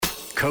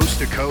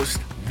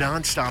Coast-to-coast,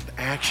 non-stop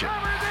action.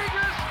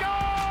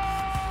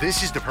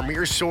 This is the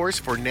premier source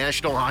for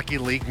National Hockey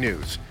League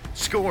news,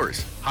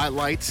 scores,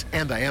 highlights,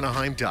 and the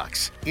Anaheim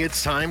Ducks.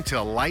 It's time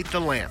to light the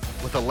lamp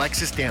with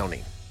Alexis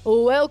Downie.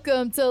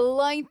 Welcome to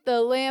Light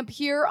the Lamp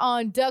here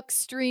on Duck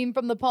Stream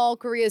from the Paul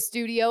Kariya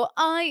studio.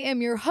 I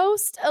am your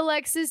host,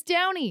 Alexis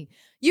Downie.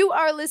 You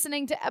are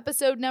listening to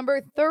episode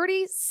number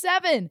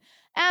 37.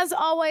 As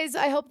always,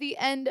 I hope the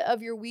end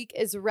of your week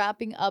is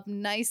wrapping up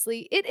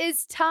nicely. It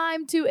is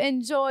time to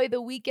enjoy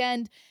the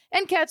weekend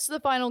and catch the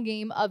final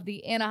game of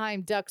the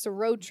Anaheim Ducks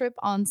road trip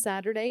on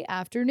Saturday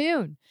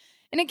afternoon.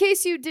 And in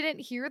case you didn't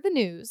hear the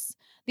news,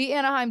 the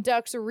Anaheim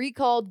Ducks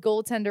recalled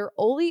goaltender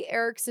Ole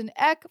Eriksson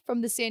Ek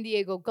from the San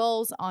Diego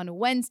Gulls on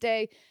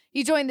Wednesday.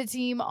 He joined the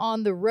team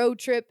on the road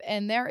trip,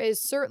 and there is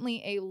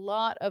certainly a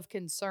lot of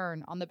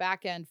concern on the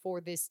back end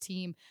for this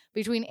team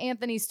between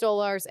Anthony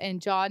Stolarz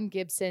and John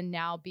Gibson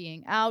now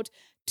being out.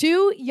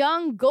 Two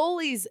young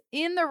goalies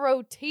in the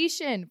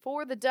rotation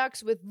for the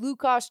Ducks with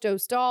Lukas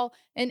Dostal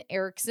and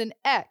Eriksson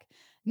Ek.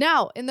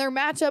 Now, in their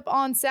matchup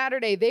on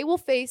Saturday, they will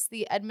face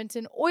the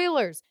Edmonton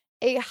Oilers,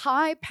 a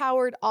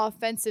high-powered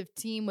offensive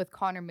team with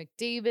Connor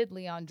McDavid,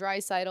 Leon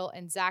Draisaitl,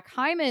 and Zach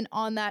Hyman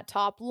on that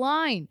top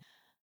line.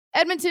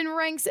 Edmonton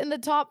ranks in the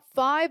top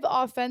 5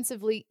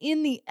 offensively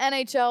in the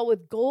NHL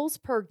with goals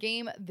per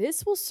game.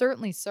 This will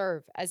certainly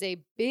serve as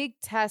a big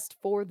test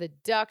for the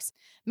Ducks.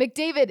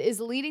 McDavid is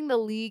leading the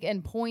league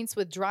in points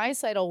with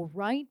Draisaitl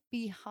right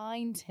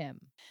behind him.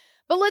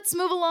 But let's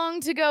move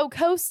along to go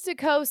coast to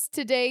coast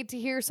today to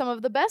hear some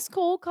of the best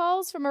goal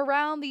calls from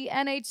around the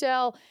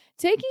NHL,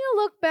 taking a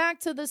look back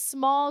to the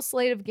small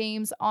slate of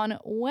games on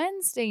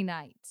Wednesday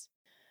night.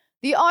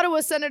 The Ottawa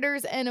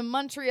Senators and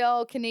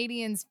Montreal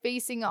Canadiens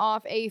facing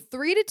off, a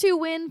 3-2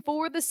 win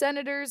for the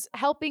Senators,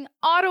 helping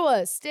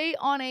Ottawa stay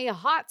on a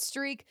hot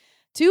streak.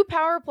 2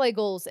 power play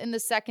goals in the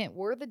second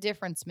were the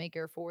difference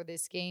maker for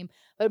this game,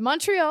 but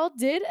Montreal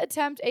did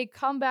attempt a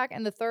comeback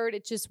in the third.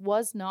 It just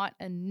was not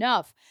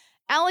enough.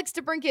 Alex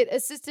DeBrincat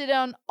assisted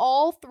on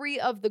all 3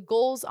 of the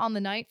goals on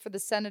the night for the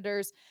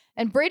Senators,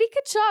 and Brady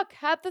Tkachuk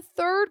had the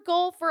third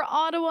goal for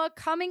Ottawa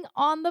coming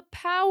on the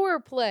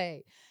power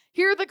play.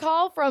 Hear the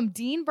call from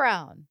Dean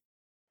Brown.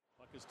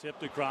 Puck is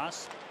tipped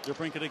across.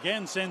 DeBrincat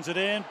again sends it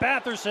in.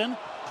 Batherson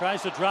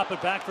tries to drop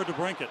it back for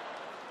DeBrincat.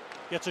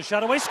 Gets a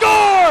shot away.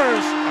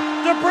 Scores!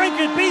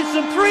 DeBrincat beats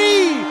them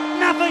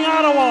 3-0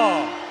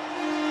 Ottawa.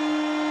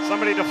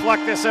 Somebody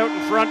deflect this out in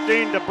front,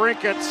 Dean.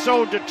 DeBrincat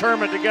so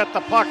determined to get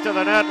the puck to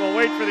the net. We'll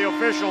wait for the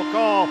official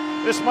call.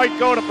 This might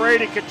go to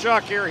Brady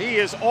Tkachuk here. He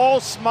is all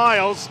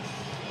smiles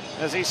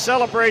as he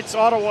celebrates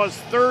Ottawa's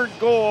third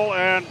goal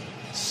and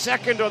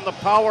second on the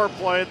power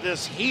play.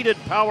 This heated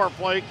power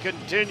play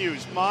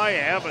continues. My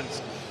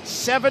heavens.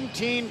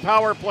 17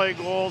 power play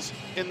goals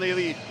in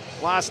the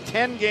last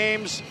 10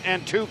 games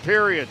and 2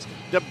 periods.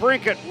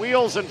 DeBrincat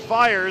wheels and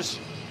fires.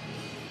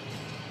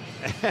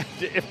 And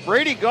if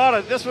Brady got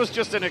it, this was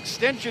just an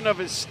extension of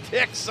his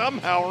stick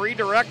somehow,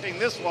 redirecting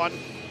this one.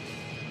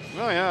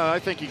 Oh, yeah, I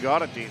think he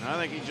got it, Dean. I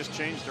think he just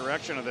changed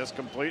direction of this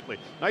completely.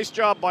 Nice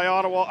job by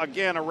Ottawa.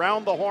 Again,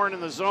 around the horn in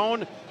the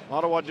zone.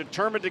 Ottawa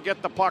determined to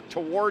get the puck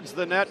towards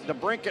the net.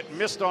 DeBrincat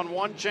missed on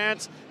one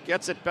chance,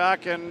 gets it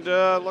back, and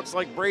looks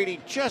like Brady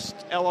just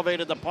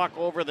elevated the puck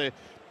over the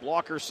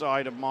blocker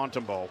side of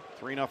Montembeault.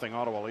 3-0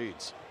 Ottawa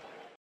leads.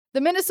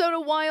 The Minnesota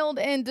Wild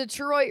and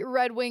Detroit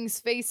Red Wings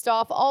faced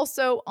off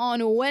also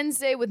on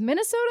Wednesday, with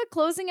Minnesota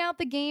closing out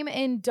the game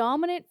in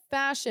dominant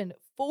fashion,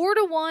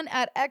 4-1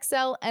 at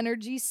XL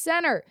Energy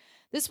Center.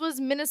 This was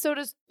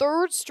Minnesota's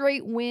 3rd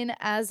straight win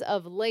as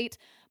of late.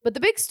 But the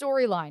big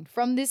storyline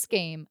from this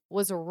game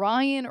was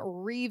Ryan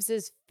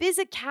Reeves'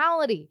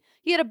 physicality.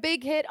 He had a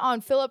big hit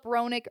on Filip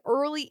Hronek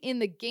early in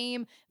the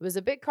game. It was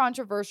a bit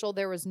controversial.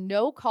 There was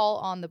no call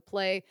on the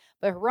play,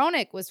 but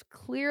Hronek was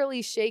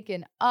clearly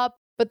shaken up.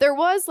 But there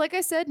was, like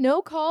I said,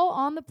 no call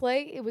on the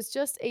play. It was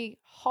just a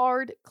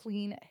hard,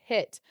 clean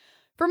hit.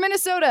 For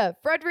Minnesota,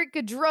 Frederick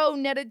Gaudreau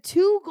netted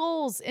 2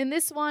 goals in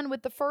this one,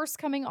 with the first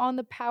coming on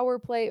the power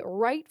play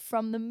right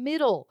from the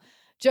middle.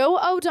 Joe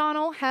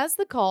O'Donnell has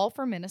the call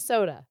for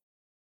Minnesota.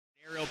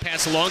 Aerial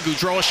pass along,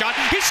 Gaudreau a shot.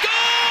 He scores!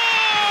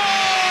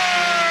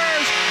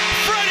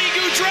 Freddie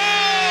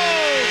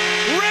Gaudreau!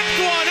 Ripped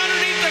one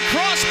underneath the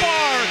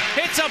crossbar.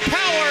 It's a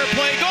power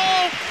play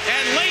goal,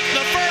 and late in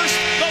the first,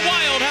 the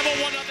Wild have a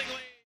 1-0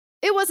 lead.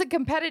 It was a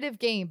competitive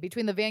game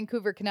between the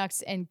Vancouver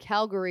Canucks and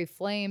Calgary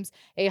Flames.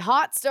 A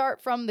hot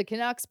start from the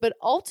Canucks, but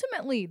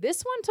ultimately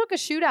this one took a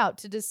shootout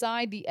to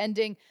decide the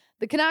ending.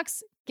 The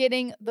Canucks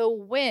getting the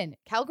win.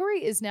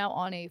 Calgary is now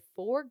on a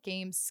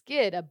 4-game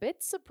skid, a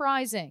bit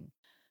surprising.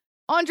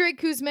 Andrei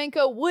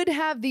Kuzmenko would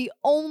have the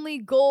only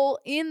goal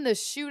in the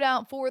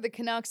shootout for the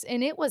Canucks,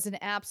 and it was an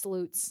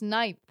absolute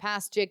snipe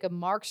past Jacob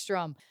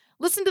Markstrom.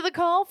 Listen to the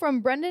call from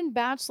Brendan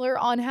Batchelor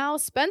on how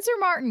Spencer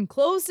Martin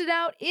closed it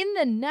out in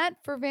the net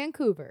for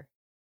Vancouver.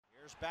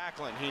 Here's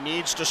Backlund. He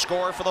needs to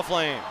score for the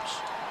Flames.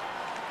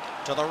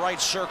 To the right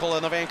circle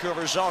in the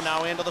Vancouver zone.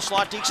 Now into the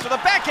slot. Deeks to the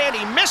backhand.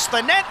 He missed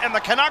the net, and the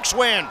Canucks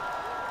win.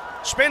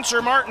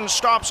 Spencer Martin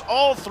stops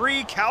all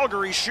 3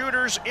 Calgary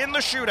shooters in the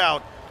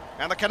shootout.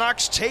 And the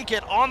Canucks take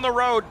it on the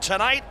road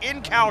tonight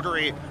in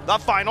Calgary. The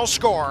final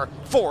score,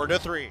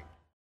 4-3.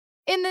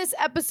 In this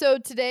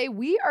episode today,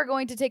 we are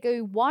going to take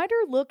a wider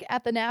look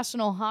at the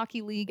National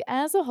Hockey League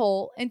as a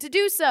whole. And to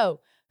do so,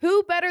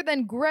 who better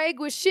than Greg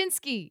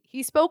Wyshynski?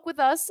 He spoke with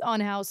us on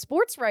how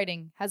sports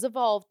writing has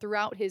evolved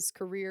throughout his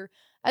career,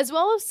 as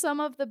well as some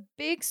of the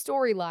big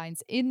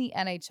storylines in the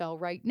NHL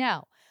right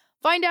now.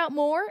 Find out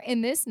more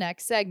in this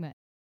next segment.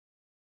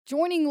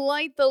 Joining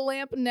Light the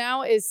Lamp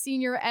now is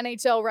senior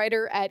NHL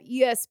writer at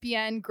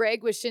ESPN,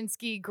 Greg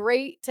Wyshynski.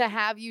 Great to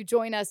have you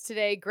join us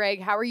today,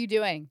 Greg. How are you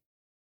doing?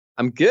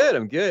 I'm good.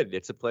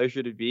 It's a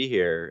pleasure to be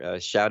here.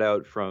 Shout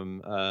out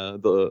from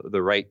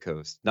the right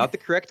coast, not the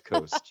correct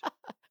coast,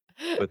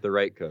 but the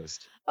right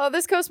coast. Oh,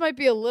 this coast might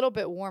be a little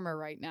bit warmer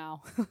right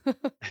now.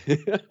 I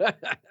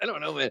don't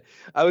know, man.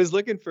 I was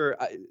looking for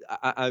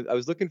I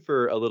was looking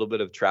for a little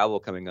bit of travel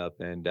coming up,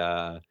 and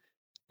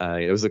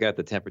I was looking at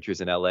the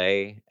temperatures in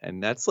LA,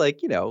 and that's like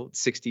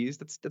 60s.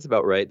 That's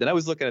about right. Then I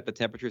was looking at the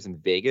temperatures in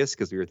Vegas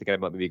because we were thinking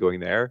about maybe going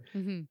there.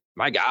 Mm-hmm.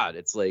 My God,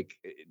 it's like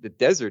the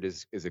desert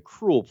is a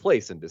cruel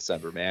place in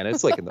December, man.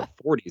 It's like in the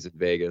 40s in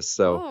Vegas.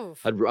 So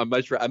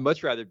I'd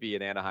much rather be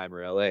in Anaheim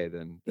or LA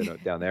than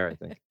down there, I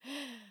think.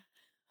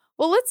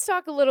 Well, let's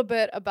talk a little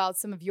bit about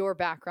some of your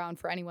background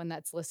for anyone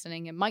that's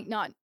listening and might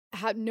not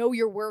know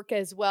your work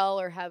as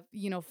well or have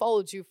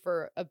followed you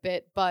for a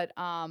bit, but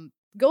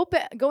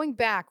going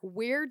back,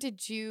 where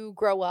did you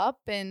grow up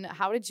and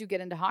how did you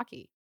get into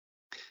hockey?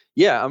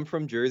 Yeah, I'm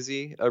from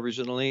Jersey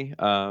originally,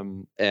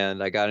 and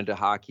I got into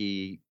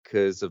hockey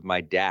because of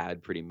my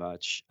dad, pretty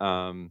much.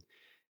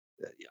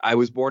 I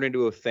was born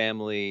into a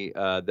family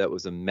that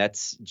was a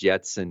Mets,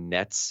 Jets, and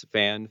Nets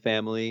fan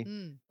family.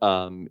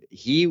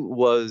 He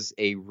was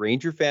a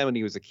Ranger fan when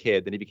he was a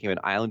kid. Then he became an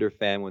Islander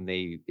fan when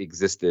they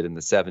existed in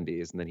the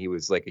 70s. And then he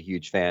was like a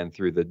huge fan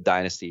through the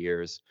dynasty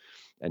years.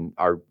 And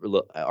our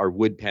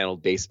wood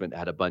paneled basement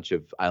had a bunch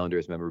of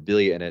Islanders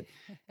memorabilia in it.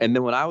 And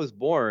then when I was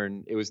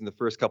born, it was in the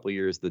first couple of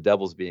years, the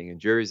Devils being in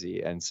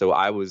Jersey. And so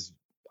I was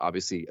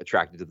obviously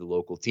attracted to the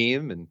local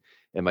team, and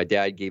my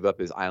dad gave up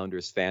his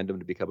Islanders fandom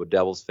to become a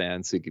Devils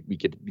fan, so we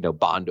could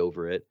bond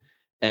over it.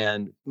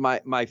 And my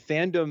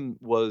fandom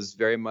was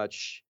very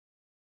much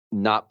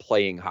not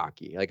playing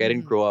hockey. Like I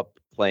didn't grow up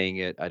playing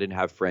it. I didn't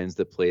have friends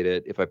that played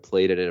it. If I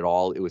played it at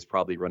all, it was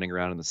probably running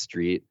around in the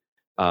street,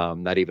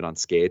 not even on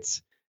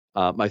skates.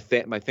 My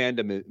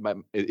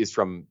fandom is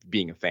from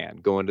being a fan,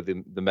 going to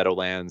the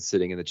Meadowlands,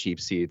 sitting in the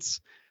cheap seats,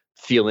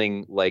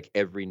 feeling like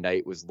every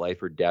night was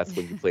life or death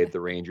when you played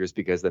the Rangers,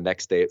 because the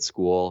next day at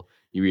school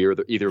you were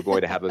either going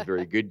to have a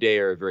very good day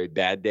or a very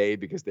bad day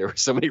because there were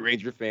so many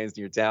Ranger fans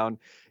in your town.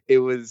 It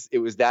was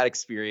that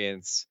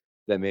experience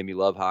that made me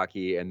love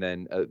hockey, and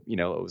then I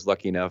was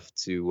lucky enough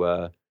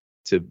to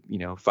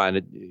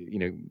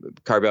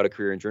carve out a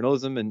career in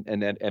journalism and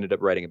ended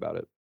up writing about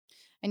it.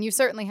 And you've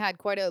certainly had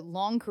quite a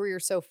long career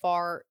so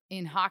far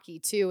in hockey,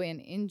 too, and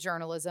in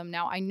journalism.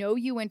 Now, I know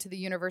you went to the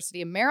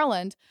University of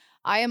Maryland.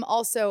 I am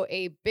also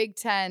a Big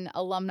Ten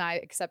alumni,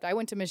 except I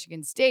went to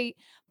Michigan State.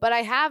 But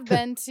I have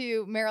been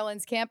to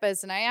Maryland's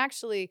campus, and I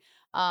actually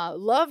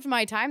loved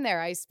my time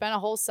there. I spent a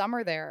whole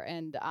summer there,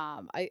 and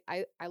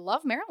I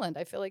love Maryland.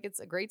 I feel like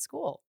it's a great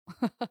school.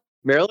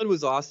 Maryland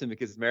was awesome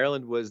because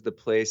Maryland was the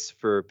place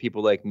for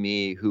people like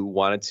me who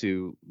wanted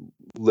to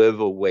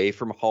live away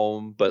from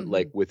home, but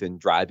like within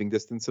driving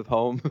distance of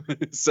home.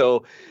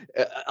 So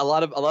a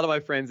lot of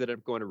my friends ended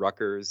up going to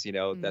Rutgers.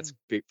 That's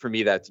big for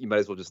me. That you might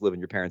as well just live in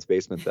your parents'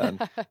 basement then.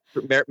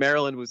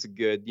 Maryland was a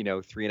good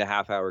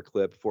 3.5 hour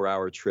clip, 4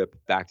 hour trip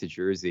back to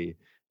Jersey.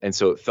 And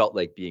so it felt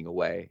like being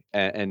away,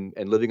 and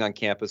living on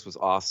campus was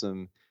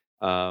awesome.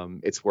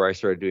 It's where I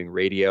started doing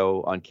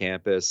radio on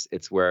campus.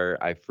 It's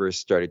where I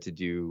first started to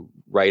do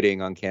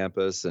writing on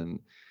campus. And,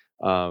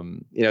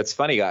 it's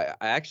funny. I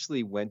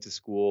actually went to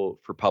school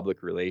for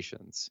public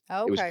relations.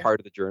 Okay. It was part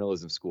of the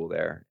journalism school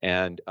there.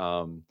 And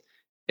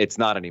it's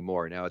not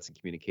anymore. Now it's in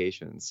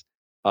communications.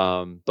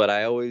 But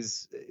I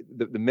always,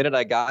 the minute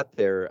I got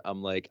there,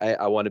 I'm like,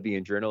 I want to be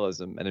in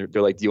journalism. And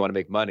they're like, do you want to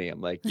make money?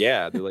 I'm like,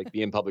 yeah. They're like,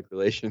 be in public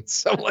relations.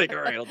 So I'm like,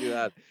 all right, I'll do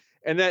that.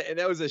 And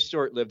that was a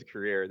short-lived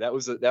career. That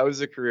was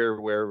a career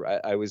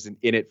where I was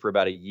in it for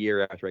about a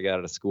year after I got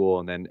out of school,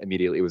 and then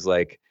immediately it was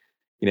like,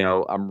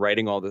 I'm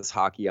writing all this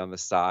hockey on the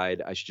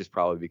side. I should just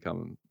probably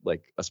become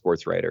like a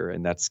sports writer,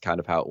 and that's kind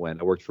of how it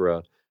went. I worked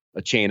for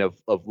a chain of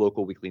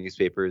local weekly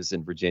newspapers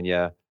in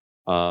Virginia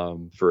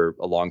for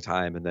a long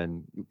time, and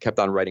then kept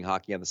on writing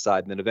hockey on the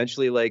side, and then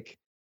eventually like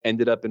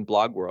ended up in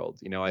blog world.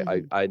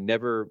 I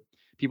never.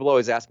 People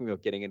always ask me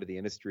about getting into the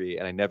industry,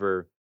 and I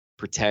never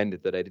pretend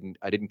that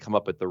I didn't come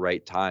up at the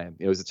right time.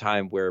 It was a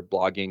time where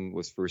blogging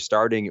was first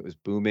starting. It was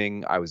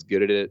booming. I was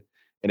good at it.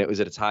 And it was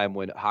at a time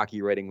when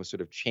hockey writing was sort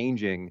of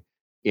changing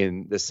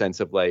in the sense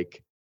of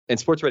like, and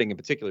sports writing in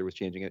particular was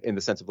changing in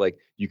the sense of like,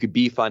 you could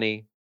be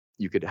funny,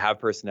 you could have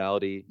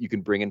personality, you can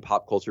bring in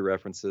pop culture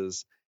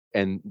references.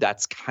 And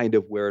that's kind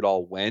of where it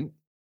all went.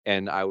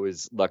 And I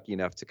was lucky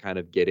enough to kind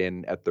of get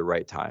in at the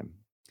right time.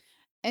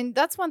 And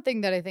that's one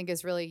thing that I think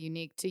is really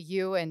unique to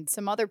you and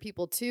some other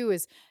people too,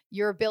 is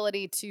your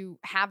ability to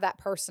have that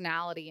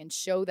personality and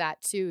show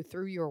that too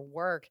through your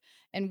work.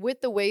 And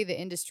with the way the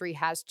industry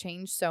has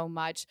changed so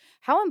much,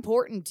 how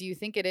important do you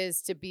think it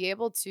is to be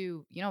able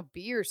to,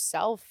 be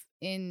yourself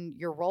in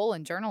your role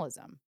in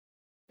journalism?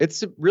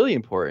 It's really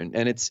important,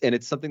 and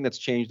it's something that's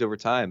changed over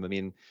time. I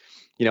mean,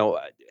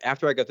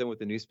 after I got done with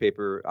the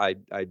newspaper, I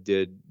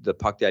did the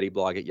Puck Daddy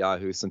blog at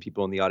Yahoo. Some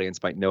people in the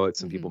audience might know it,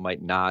 some people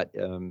might not.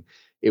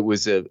 It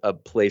was a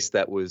place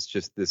that was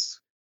just this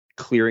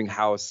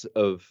clearinghouse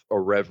of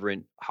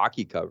irreverent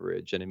hockey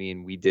coverage. And I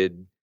mean, we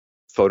did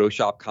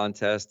Photoshop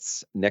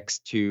contests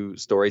next to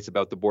stories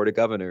about the Board of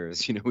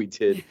Governors. We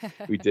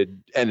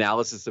did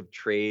analysis of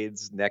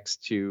trades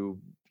next to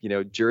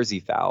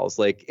jersey fouls.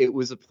 Like, it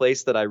was a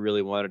place that I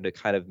really wanted to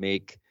kind of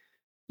make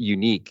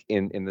unique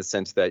in the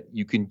sense that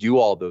you can do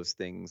all those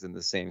things in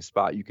the same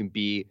spot. You can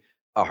be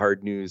a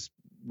hard news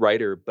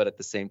writer, but at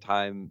the same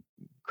time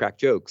crack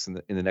jokes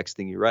in the next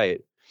thing you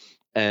write.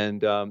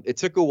 And it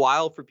took a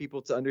while for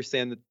people to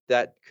understand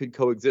that could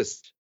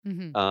coexist.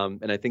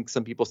 And I think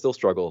some people still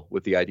struggle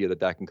with the idea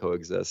that can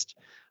coexist.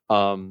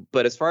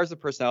 But as far as the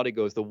personality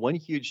goes, the one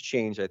huge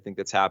change I think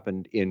that's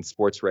happened in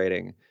sports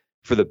writing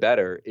for the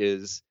better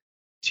is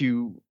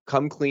to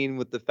come clean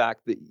with the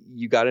fact that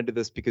you got into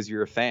this because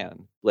you're a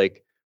fan.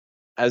 Like,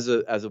 as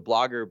a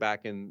blogger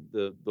back in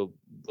the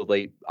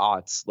late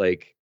aughts,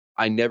 like,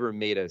 I never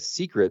made a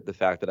secret the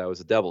fact that I was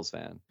a Devils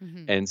fan.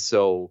 And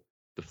so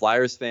the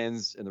Flyers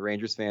fans and the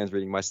Rangers fans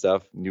reading my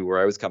stuff knew where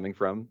I was coming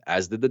from,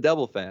 as did the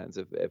Devil fans.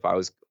 If I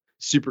was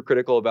super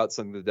critical about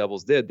something the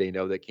Devils did, they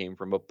know that came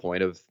from a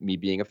point of me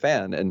being a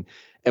fan. And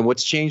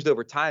what's changed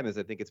over time is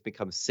I think it's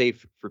become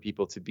safe for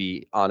people to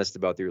be honest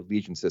about their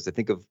allegiances. I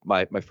think of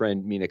my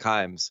friend Mina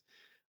Kimes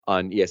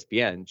on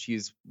ESPN.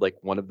 She's like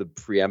one of the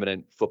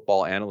preeminent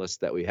football analysts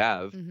that we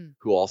have,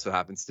 who also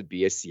happens to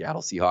be a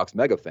Seattle Seahawks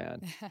mega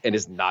fan and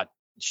is not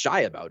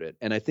shy about it.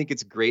 And I think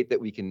it's great that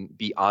we can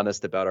be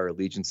honest about our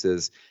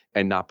allegiances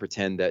and not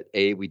pretend that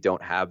A, we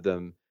don't have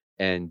them,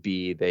 and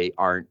B, they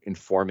aren't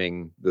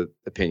informing the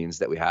opinions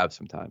that we have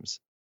sometimes.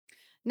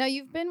 Now,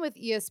 you've been with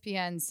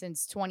ESPN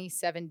since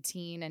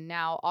 2017, and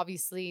now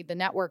obviously the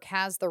network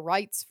has the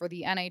rights for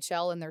the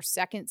NHL in their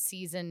second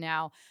season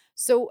now.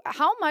 So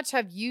how much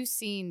have you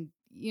seen,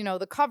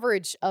 the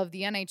coverage of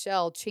the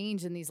NHL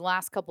change in these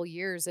last couple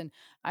years? And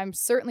I'm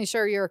certainly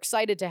sure you're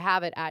excited to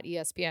have it at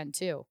ESPN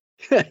too.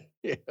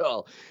 Yeah,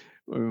 well,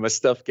 my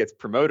stuff gets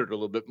promoted a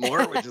little bit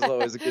more, which is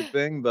always a good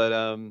thing. But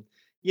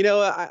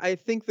I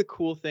think the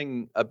cool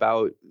thing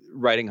about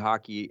writing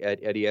hockey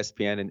at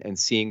ESPN and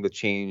seeing the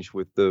change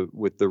with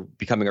the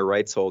becoming a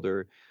rights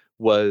holder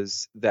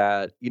was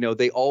that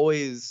they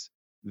always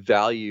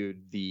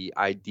valued the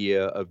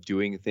idea of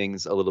doing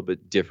things a little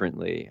bit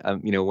differently.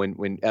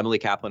 When Emily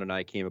Kaplan and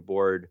I came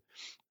aboard,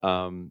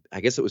 I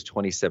guess it was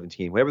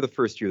 2017, whatever the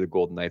first year the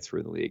Golden Knights were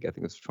in the league. I think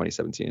it was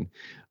 2017.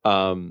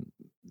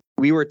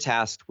 We were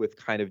tasked with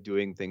kind of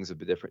doing things a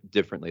bit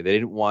differently. They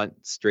didn't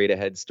want straight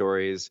ahead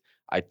stories.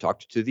 I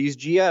talked to these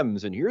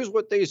GMs and here's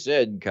what they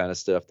said kind of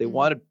stuff. They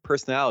wanted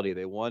personality.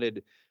 They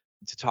wanted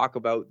to talk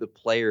about the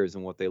players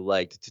and what they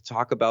liked, to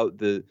talk about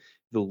the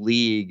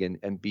league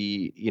and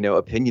be,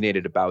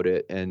 opinionated about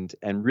it and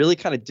really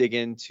kind of dig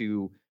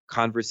into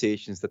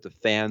conversations that the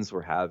fans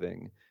were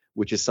having,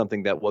 which is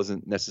something that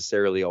wasn't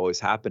necessarily always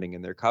happening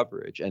in their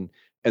coverage.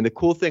 And the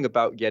cool thing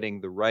about getting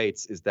the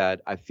rights is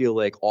that I feel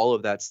like all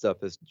of that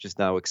stuff has just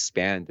now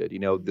expanded.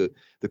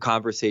 The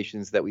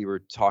conversations that we were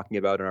talking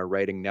about in our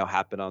writing now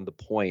happen on The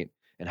Point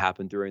and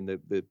happen during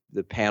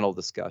the panel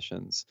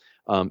discussions.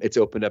 It's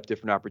opened up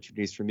different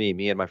opportunities for me.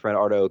 Me and my friend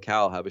Ardo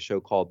O'Cal have a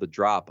show called The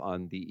Drop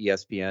on the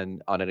ESPN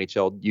on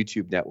NHL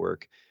YouTube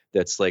network.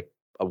 That's like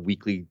a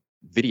weekly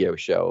video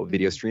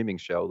streaming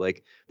show.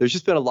 Like, there's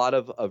just been a lot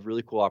of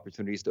really cool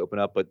opportunities to open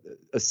up, but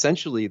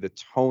essentially the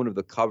tone of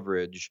the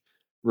coverage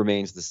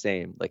remains the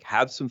same. Like,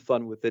 have some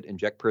fun with it,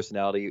 inject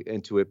personality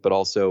into it, but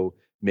also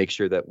make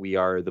sure that we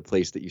are the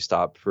place that you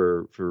stop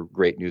for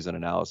great news and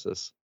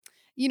analysis.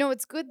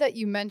 It's good that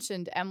you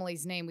mentioned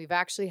Emily's name. We've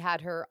actually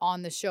had her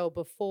on the show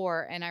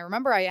before, and I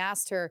remember I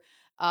asked her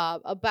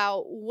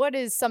about what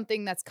is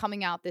something that's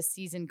coming out this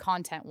season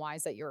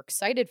content-wise that you're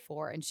excited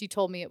for, and she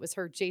told me it was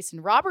her Jason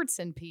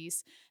Robertson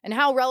piece and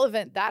how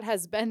relevant that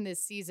has been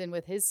this season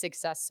with his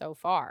success so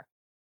far.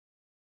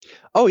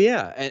 Oh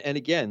yeah. And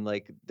again,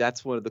 like,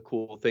 that's one of the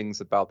cool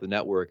things about the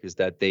network is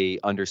that they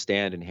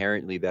understand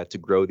inherently that to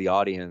grow the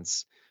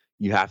audience,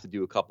 you have to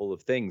do a couple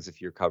of things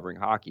if you're covering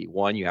hockey.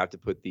 One, you have to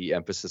put the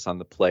emphasis on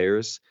the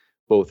players,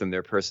 both in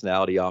their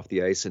personality off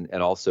the ice and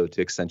also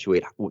to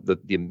accentuate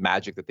the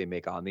magic that they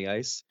make on the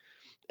ice.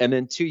 And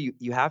then two,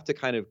 you have to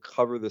kind of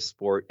cover the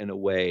sport in a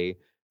way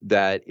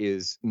that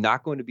is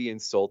not going to be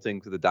insulting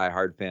to the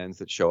diehard fans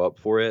that show up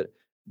for it,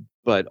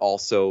 but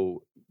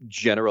also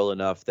general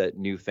enough that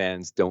new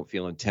fans don't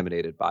feel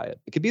intimidated by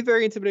it. It could be a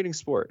very intimidating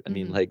sport. I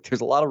mean, like,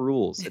 there's a lot of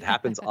rules. It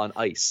happens on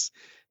ice.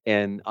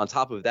 And on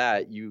top of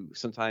that, you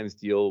sometimes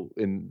deal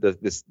in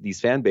these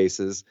fan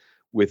bases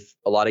with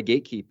a lot of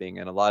gatekeeping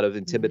and a lot of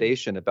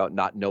intimidation about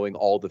not knowing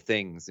all the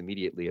things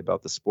immediately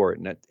about the sport.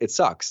 And it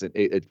sucks.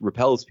 It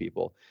repels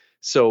people.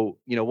 So,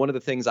 one of the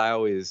things I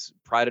always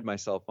prided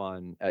myself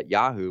on at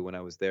Yahoo when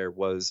I was there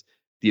was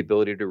the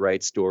ability to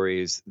write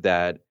stories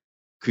that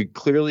could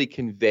clearly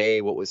convey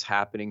what was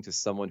happening to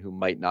someone who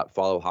might not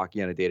follow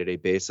hockey on a day-to-day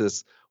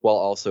basis, while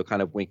also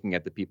kind of winking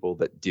at the people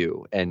that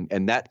do. And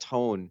that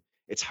tone,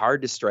 it's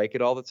hard to strike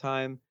it all the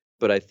time,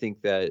 but I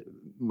think that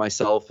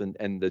myself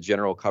and the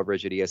general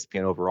coverage at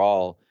ESPN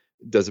overall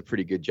does a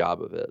pretty good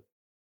job of it.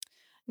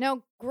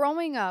 Now,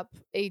 growing up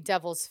a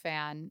Devils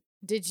fan,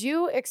 did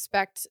you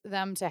expect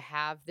them to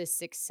have this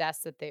success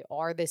that they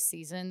are this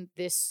season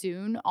this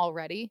soon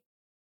already?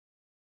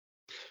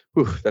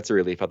 Whew, that's a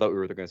relief. I thought we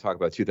were going to talk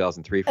about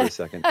 2003 for a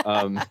second.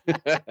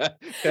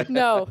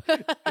 No.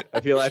 I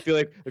feel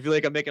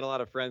like I'm making a lot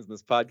of friends in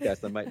this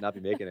podcast. I might not be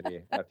making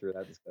any after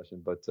that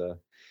discussion, but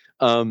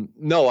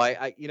no,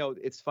 I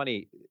it's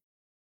funny.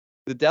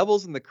 The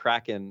Devils and the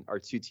Kraken are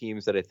two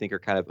teams that I think are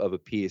kind of a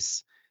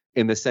piece,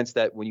 in the sense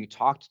that when you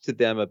talked to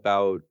them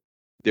about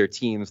their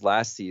teams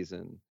last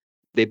season,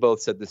 they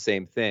both said the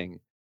same thing.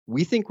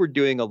 We think we're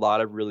doing a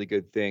lot of really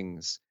good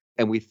things,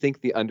 and we think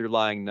the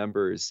underlying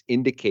numbers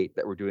indicate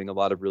that we're doing a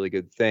lot of really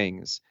good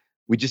things.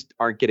 We just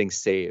aren't getting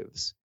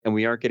saves, and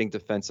we aren't getting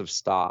defensive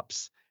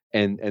stops.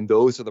 And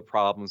those are the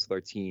problems with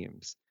our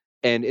teams.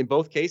 And in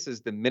both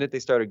cases, the minute they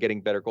started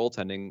getting better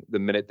goaltending, the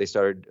minute they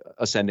started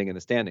ascending in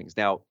the standings.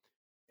 Now,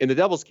 in the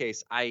Devils'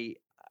 case, I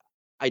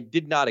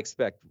did not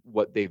expect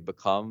what they've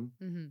become,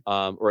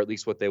 or at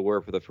least what they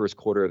were for the first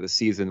quarter of the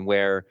season,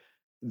 where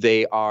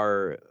they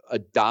are a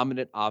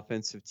dominant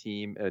offensive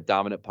team and a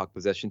dominant puck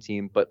possession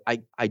team. But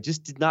I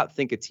just did not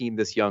think a team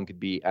this young could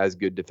be as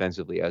good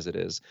defensively as it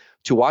is.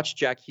 To watch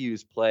Jack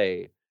Hughes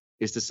play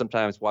is to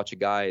sometimes watch a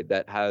guy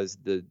that has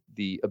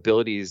the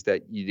abilities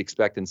that you'd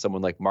expect in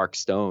someone like Mark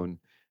Stone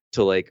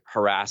to like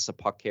harass a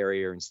puck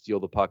carrier and steal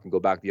the puck and go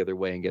back the other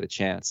way and get a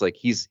chance. Like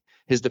his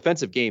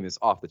defensive game is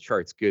off the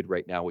charts good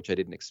right now, which I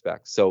didn't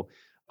expect. So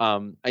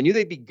I knew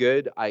they'd be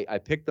good. I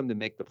picked them to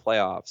make the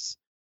playoffs.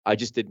 I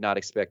just did not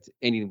expect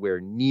anywhere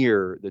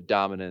near the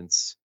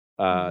dominance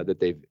that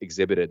they've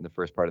exhibited in the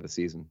first part of the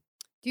season.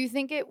 Do you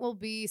think it will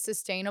be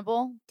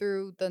sustainable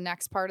through the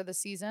next part of the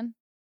season?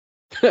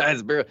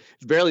 It's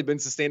barely been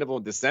sustainable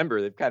in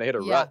December. They've kind of hit a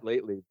rut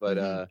lately, but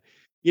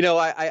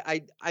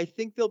I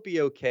think they'll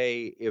be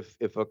okay if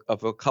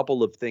a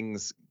couple of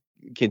things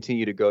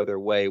continue to go their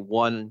way.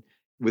 One,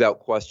 without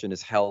question,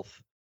 is health.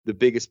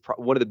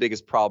 One of the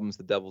biggest problems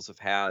the Devils have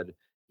had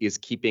is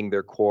keeping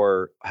their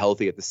core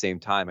healthy at the same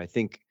time. I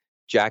think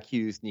Jack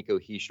Hughes, Nico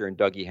Hischier, and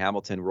Dougie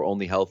Hamilton were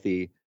only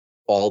healthy,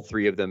 all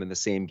three of them in the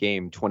same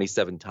game,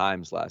 27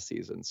 times last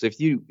season. So if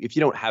you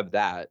don't have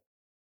that,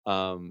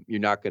 you're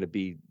not going to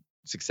be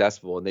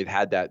successful. And they've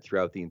had that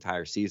throughout the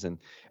entire season.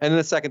 And then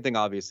the second thing,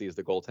 obviously, is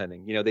the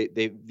goaltending.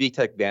 They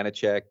Vitek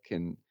Vanacek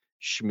and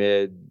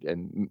Schmid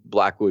and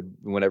Blackwood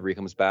whenever he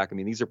comes back. I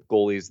mean, these are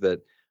goalies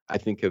that I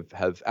think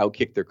have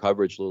outkicked their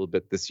coverage a little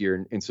bit this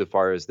year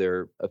insofar as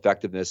their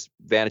effectiveness.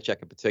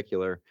 Vanacek in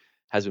particular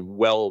has been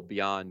well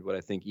beyond what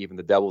I think even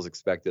the Devils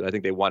expected. I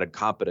think they wanted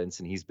competence,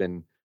 and he's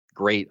been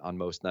great on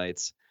most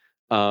nights.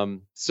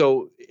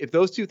 So if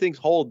those two things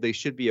hold, they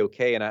should be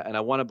okay. And I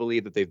want to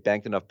believe that they've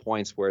banked enough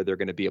points where they're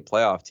going to be a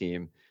playoff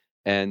team,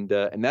 and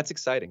that's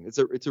exciting.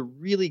 It's a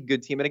really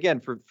good team. And again,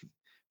 for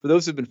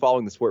those who've been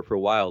following the sport for a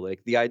while,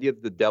 like the idea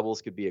that the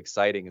Devils could be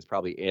exciting is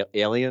probably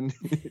alien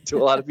to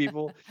a lot of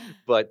people.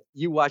 But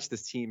you watch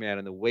this team, man,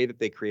 and the way that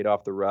they create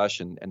off the rush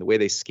and the way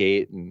they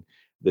skate and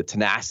the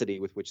tenacity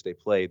with which they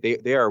play,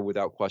 they are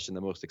without question the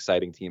most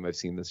exciting team I've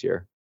seen this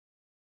year.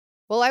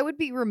 Well, I would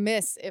be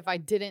remiss if I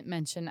didn't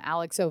mention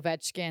Alex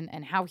Ovechkin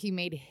and how he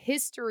made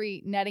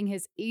history netting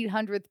his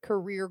 800th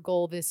career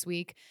goal this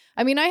week.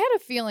 I mean, I had a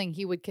feeling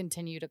he would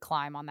continue to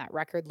climb on that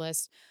record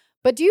list.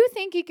 But do you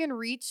think he can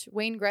reach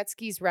Wayne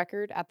Gretzky's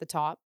record at the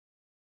top?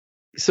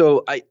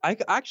 So I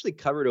actually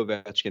covered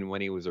Ovechkin when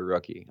he was a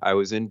rookie. I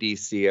was in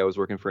DC. I was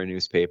working for a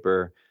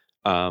newspaper.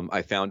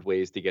 I found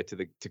ways to get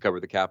to cover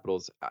the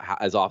Capitals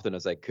as often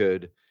as I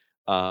could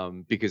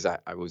because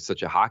I was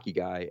such a hockey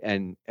guy.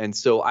 And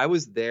so I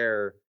was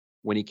there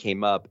when he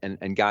came up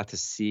and got to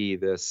see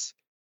this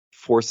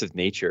force of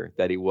nature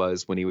that he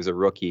was when he was a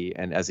rookie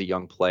and as a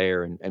young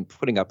player and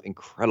putting up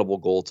incredible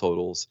goal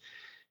totals.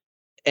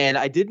 And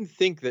I didn't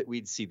think that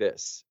we'd see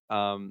this.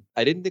 I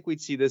didn't think we'd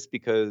see this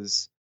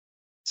because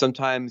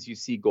sometimes you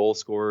see goal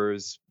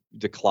scorers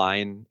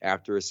decline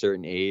after a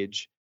certain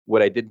age.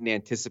 What I didn't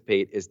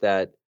anticipate is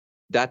that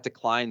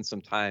decline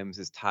sometimes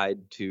is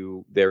tied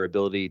to their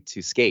ability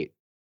to skate.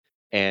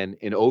 And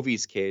in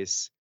Ovi's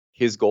case,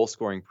 his goal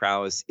scoring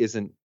prowess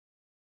isn't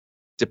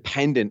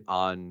dependent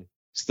on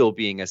still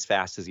being as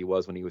fast as he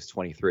was when he was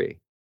 23.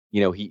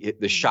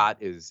 The shot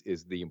is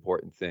the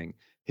important thing.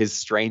 His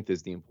strength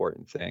is the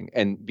important thing.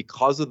 And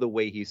because of the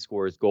way he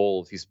scores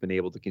goals, he's been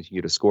able to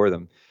continue to score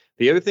them.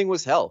 The other thing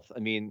was health. I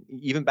mean,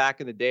 even back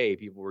in the day,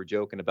 people were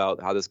joking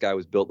about how this guy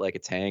was built like a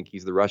tank.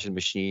 He's the Russian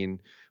machine,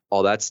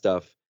 all that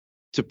stuff.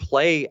 to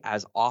play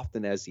as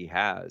often as he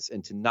has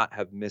and to not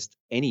have missed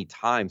any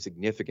time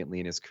significantly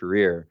in his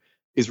career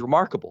is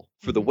remarkable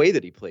for the way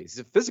that he plays.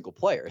 He's a physical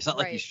player. It's not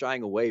like he's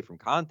shying away from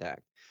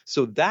contact.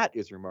 So that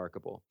is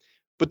remarkable.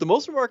 But the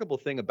most remarkable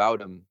thing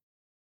about him,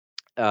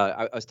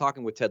 I was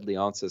talking with Ted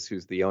Leonsis,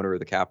 who's the owner of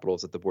the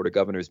Capitals, at the Board of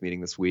Governors meeting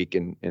this week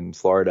in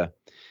Florida.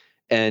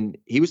 And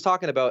he was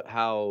talking about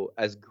how,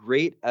 as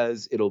great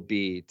as it'll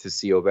be to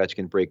see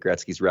Ovechkin break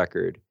Gretzky's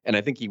record, and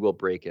I think he will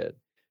break it,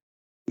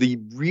 the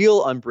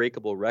real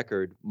unbreakable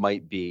record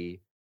might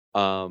be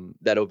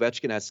that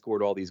Ovechkin has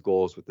scored all these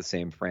goals with the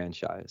same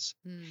franchise.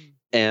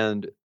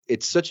 And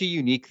it's such a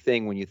unique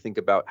thing when you think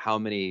about how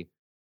many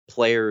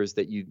players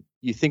that you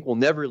think will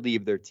never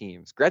leave their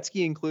teams,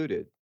 Gretzky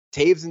included,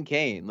 Taves and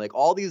Kane, like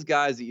all these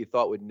guys that you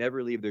thought would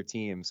never leave their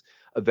teams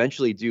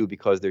eventually do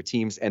because their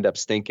teams end up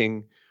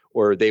stinking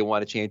or they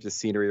want to change the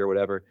scenery or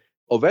whatever.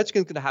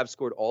 Ovechkin's going to have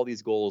scored all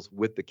these goals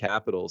with the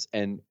Capitals.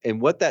 And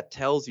what that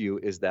tells you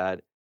is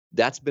that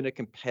that's been a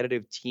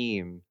competitive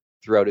team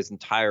throughout his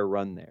entire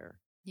run there.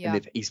 Yeah.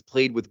 And he's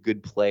played with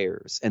good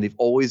players and they've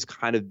always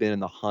kind of been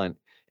in the hunt.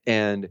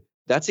 And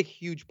that's a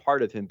huge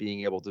part of him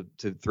being able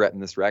to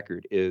threaten this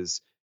record,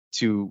 is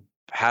to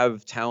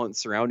have talent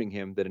surrounding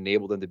him that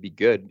enabled him to be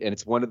good. And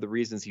it's one of the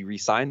reasons he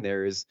re-signed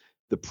there, is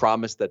the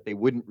promise that they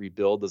wouldn't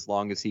rebuild as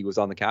long as he was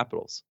on the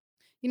Capitals.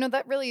 You know,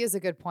 that really is a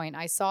good point.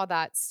 I saw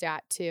that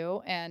stat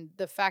too. And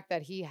the fact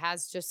that he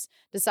has just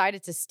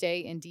decided to stay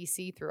in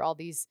DC through all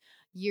these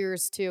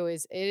years too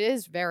it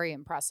is very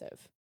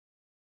impressive.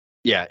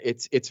 Yeah,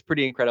 it's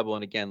pretty incredible.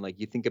 And again, like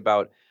you think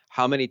about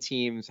how many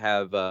teams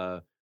have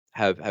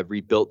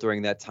rebuilt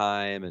during that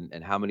time,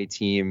 and how many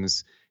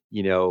teams,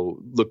 you know,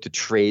 look to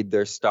trade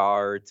their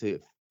star to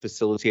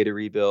facilitate a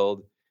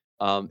rebuild.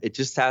 It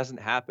just hasn't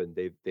happened.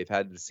 They've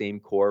had the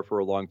same core for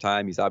a long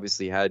time. He's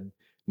obviously had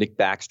Nick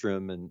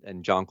Backstrom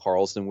and John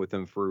Carlson with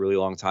him for a really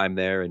long time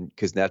there, and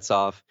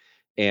Kuznetsov.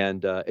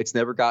 And it's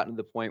never gotten to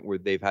the point where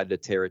they've had to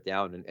tear it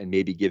down and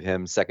maybe give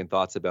him second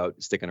thoughts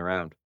about sticking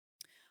around.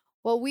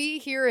 Well, we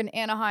here in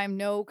Anaheim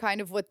know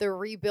kind of what the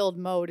rebuild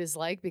mode is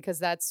like, because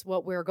that's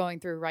what we're going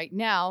through right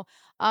now.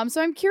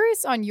 So I'm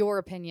curious on your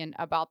opinion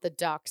about the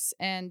Ducks.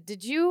 And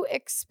did you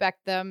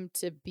expect them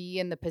to be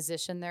in the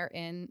position they're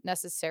in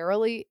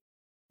necessarily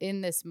in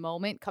this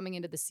moment coming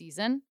into the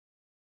season?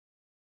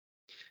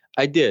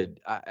 I did.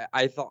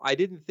 I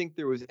didn't think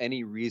there was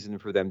any reason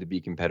for them to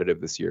be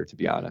competitive this year, to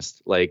be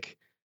honest. Like,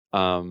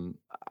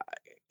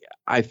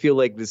 I feel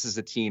like this is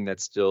a team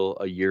that's still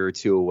a year or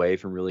two away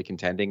from really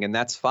contending, and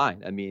that's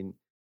fine. I mean,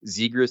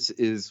 Zegras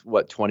is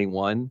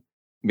 21.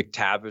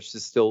 McTavish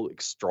is still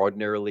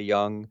extraordinarily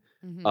young.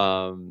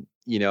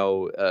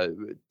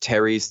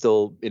 Terry's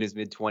still in his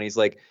mid-20s.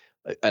 Like,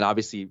 and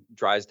obviously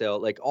Drysdale.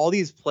 Like, all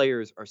these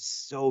players are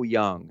so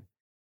young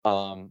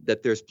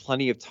that there's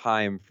plenty of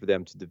time for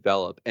them to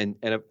develop. And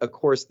of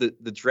course,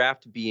 the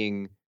draft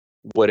being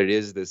what it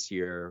is this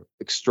year,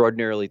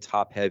 extraordinarily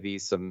top heavy,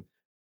 some,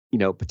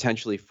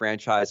 potentially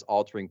franchise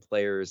altering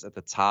players at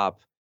the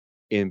top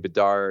in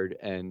Bedard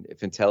and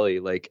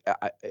Fantilli. Like,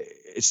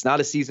 it's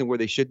not a season where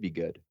they should be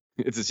good.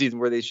 It's a season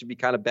where they should be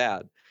kind of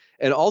bad.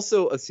 And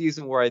also a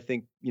season where I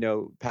think,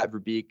 Pat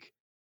Verbeek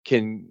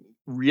can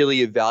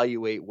really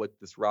evaluate what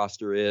this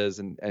roster is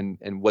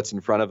and what's in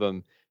front of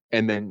him,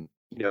 and then,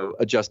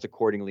 adjust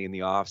accordingly in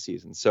the off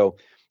season. So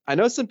I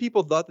know some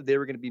people thought that they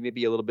were going to be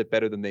maybe a little bit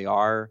better than they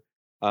are.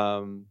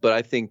 But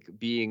I think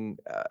being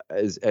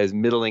as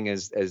middling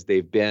as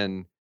they've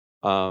been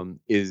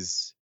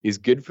is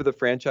good for the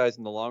franchise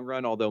in the long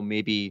run. Although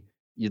maybe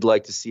you'd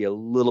like to see a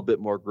little bit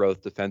more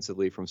growth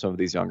defensively from some of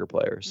these younger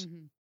players.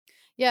 Mm-hmm.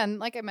 Yeah, and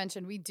like I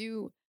mentioned, we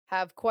do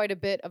have quite a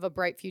bit of a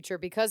bright future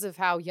because of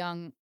how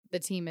young the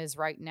team is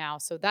right now.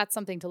 So that's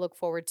something to look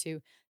forward to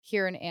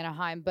here in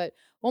Anaheim. But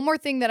one more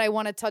thing that I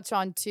want to touch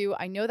on too,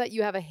 I know that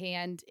you have a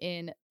hand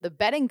in the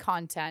betting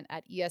content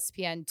at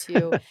ESPN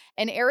too,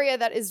 an area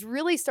that is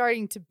really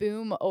starting to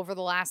boom over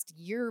the last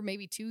year,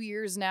 maybe 2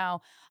 years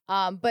now.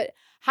 But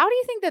how do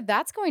you think that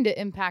that's going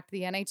to impact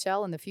the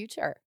NHL in the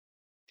future?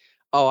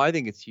 Oh, I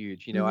think it's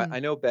huge. I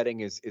know betting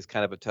is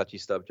kind of a touchy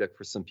subject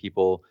for some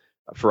people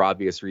for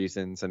obvious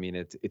reasons. I mean,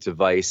 it's a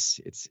vice.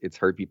 It's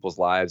hurt people's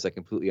lives. I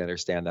completely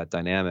understand that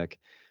dynamic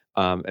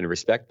and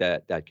respect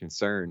that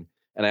concern.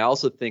 And I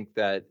also think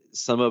that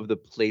some of the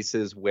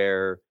places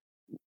where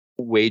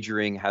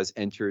wagering has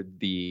entered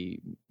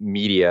the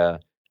media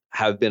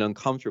have been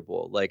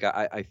uncomfortable. Like,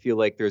 I feel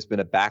like there's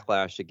been a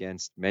backlash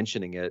against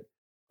mentioning it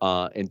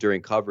and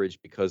during coverage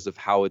because of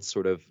how it's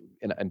sort of,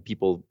 and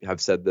people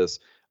have said this,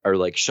 are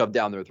like shoved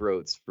down their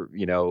throats for,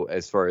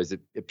 as far as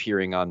it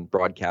appearing on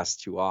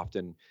broadcasts too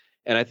often.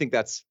 And I think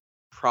that's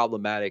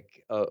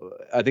problematic.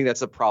 I think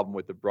that's a problem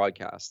with the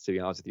broadcast, to be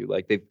honest with you.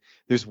 Like,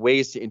 there's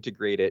ways to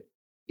integrate it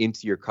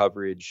into your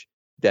coverage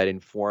that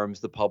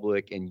informs the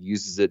public and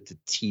uses it to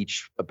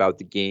teach about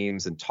the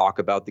games and talk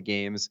about the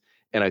games.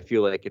 And I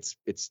feel like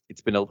it's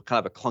been a kind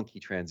of a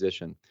clunky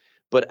transition.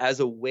 But as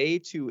a way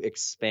to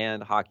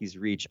expand hockey's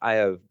reach, I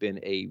have been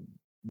a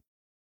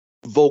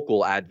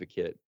vocal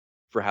advocate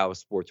for how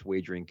sports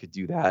wagering could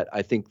do that.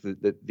 I think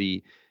that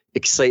the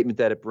excitement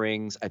that it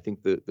brings. I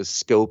think the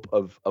scope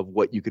of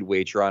what you could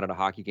wager on in a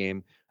hockey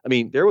game. I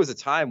mean, there was a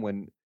time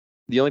when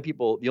the only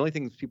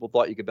things people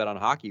thought you could bet on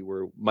hockey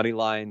were money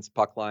lines,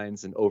 puck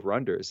lines, and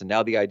over-unders. And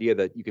now the idea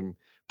that you can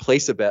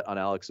place a bet on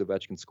Alex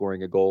Ovechkin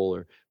scoring a goal,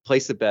 or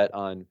place a bet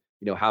on,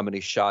 how many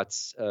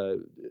shots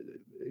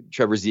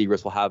Trevor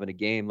Zegras will have in a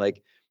game,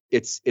 like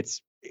it's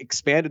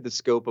expanded the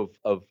scope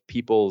of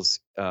people's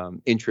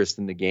interest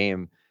in the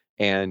game.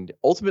 And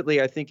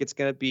ultimately, I think it's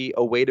going to be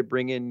a way to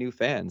bring in new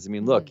fans. I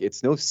mean, look,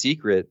 it's no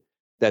secret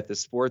that the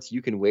sports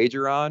you can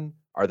wager on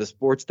are the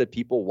sports that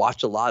people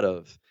watch a lot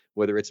of,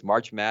 whether it's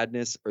March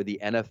Madness or the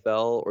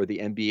NFL or the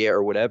NBA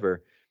or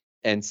whatever.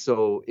 And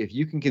so if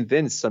you can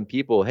convince some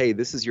people, hey,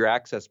 this is your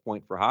access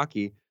point for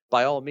hockey,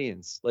 by all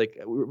means, like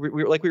we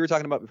were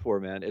talking about before,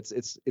 man, it's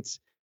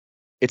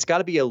got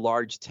to be a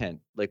large tent.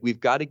 Like, we've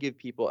got to give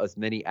people as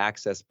many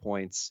access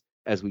points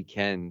as we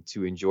can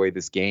to enjoy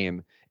this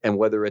game. And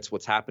whether it's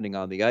what's happening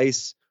on the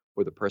ice,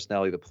 or the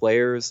personality of the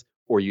players,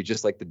 or you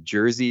just like the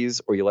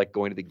jerseys, or you like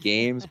going to the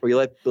games, or you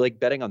like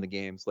betting on the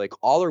games, like,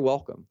 all are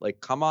welcome. Like,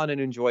 come on and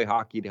enjoy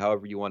hockey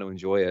however you want to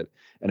enjoy it.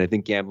 And I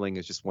think gambling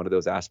is just one of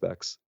those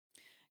aspects.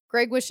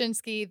 Greg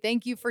Wyshynski,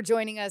 thank you for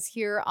joining us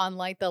here on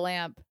Light the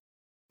Lamp.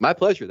 My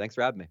pleasure. Thanks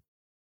for having me.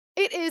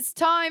 It is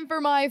time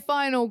for my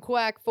final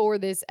quack for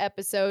this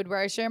episode, where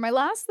I share my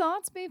last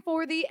thoughts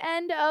before the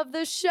end of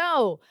the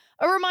show.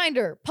 A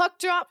reminder, puck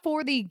drop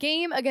for the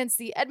game against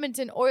the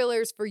Edmonton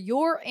Oilers for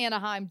your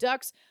Anaheim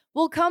Ducks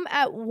will come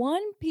at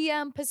 1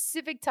 p.m.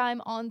 Pacific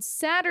time on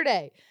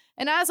Saturday.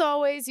 And as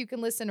always, you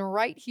can listen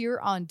right here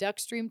on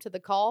Duckstream to the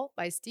Call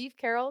by Steve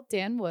Carroll,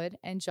 Dan Wood,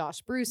 and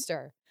Josh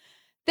Brewster.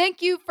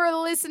 Thank you for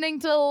listening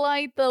to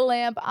Light the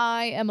Lamp.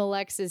 I am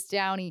Alexis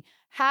Downie.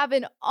 Have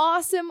an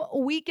awesome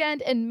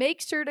weekend, and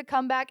make sure to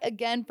come back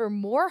again for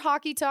more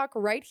hockey talk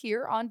right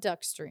here on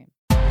Duckstream.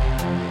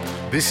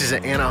 This is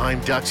an Anaheim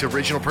Ducks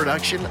original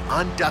production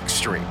on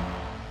Duckstream.